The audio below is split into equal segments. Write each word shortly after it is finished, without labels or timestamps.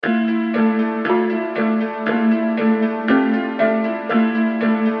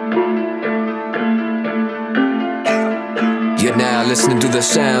listening to the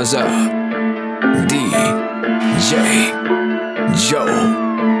sounds of DJ Joe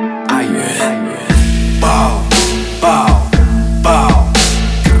Iron. Bow, bow, bow,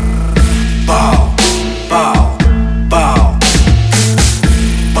 bow, bow, bow,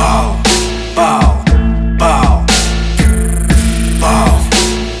 bow, bow, bow, bow,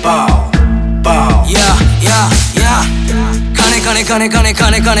 bow, bow. Yeah, yeah, yeah. 金ゲッ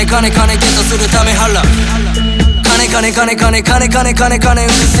トするため腹。金う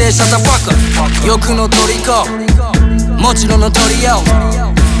るせえシャタファッカ。欲の虜、もちろんの鳥よ。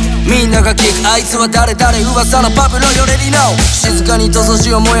みんなが聞くあいつは誰噂のパブロよレディノー。静かに塗装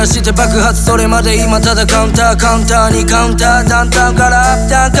紙を燃やして爆発。それまで今ただカウンターにカウンター。ダウンタウンからアッ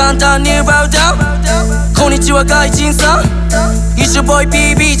プダウン簡単にバウダウン。こんにちは外人さん、一緒ボーイ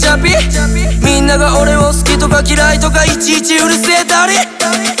PB チャピ。みんなが俺を好きとか嫌いとかいちいちうるせえ誰。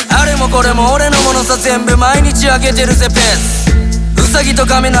あれもこれも俺のものさ、全部毎日あげてるぜペース。ウサギと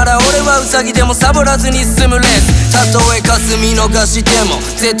カメなら俺はウサギでもサボらずに進むレース。たとえ霞見逃しても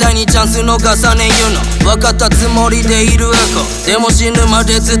絶対にチャンス逃さねえ言うの分かったつもりでいるエコ。でも死ぬま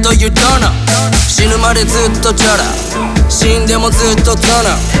でずっと言ったな。死ぬまでずっとチャラ、死んでもずっとタ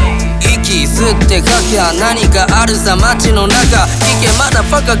ナ。息吸ってかきゃ何かあるさ街の中。聞けまだ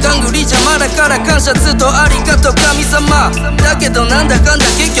バカガングリじゃまだから感謝ずっとありがとう神様。だけどなんだかんだ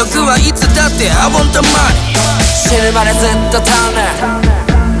結局はいつだって I want the money。 死ぬまでずっとタナ、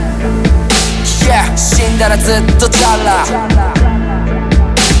yeah、 死んだらずっとチャラ、yeah、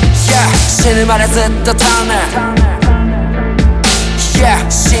 死ぬまでずっとタナ、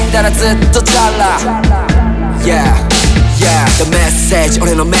yeah、 死んだらずっとチャラ、yeah、Yeah, the message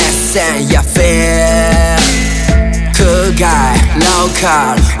俺のメッセージ Yeah, fair 空外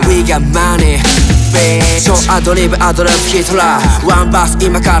Local We got money Bitch 超アドリブヒトラーワンバース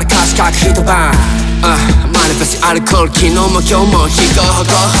今から歌詞書く一晩マニフェストアルコール昨日も今日も非合法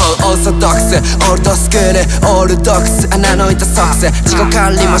オーソドックスオールドスクールオールドックス穴の開いたソックス自己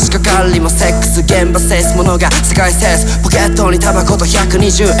管理も仕掛かりもセックス現場制すものが世界制すポケットにタバコと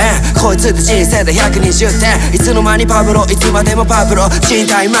120円こいつで人生で120点いつの間にパブロいつまでもパブロ賃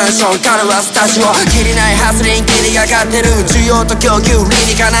貸マンションからはスタジオ切りないハスリン切りがかってる需要と供給理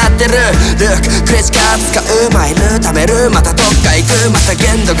にかなってるルッククレジカード使うマイル貯めるまたどっか行くまた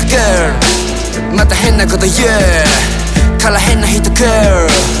限度が来るまた変なこと言うから変な人来る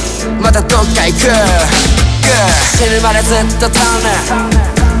またどっか行く死ぬまでずっとタウン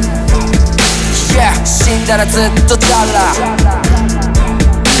Yeah 死んだらずっとチャラ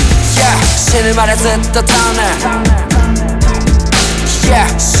Yeah 死ぬまでずっとタウン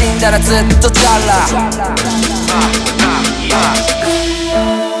Yeah 死んだらずっとチャラ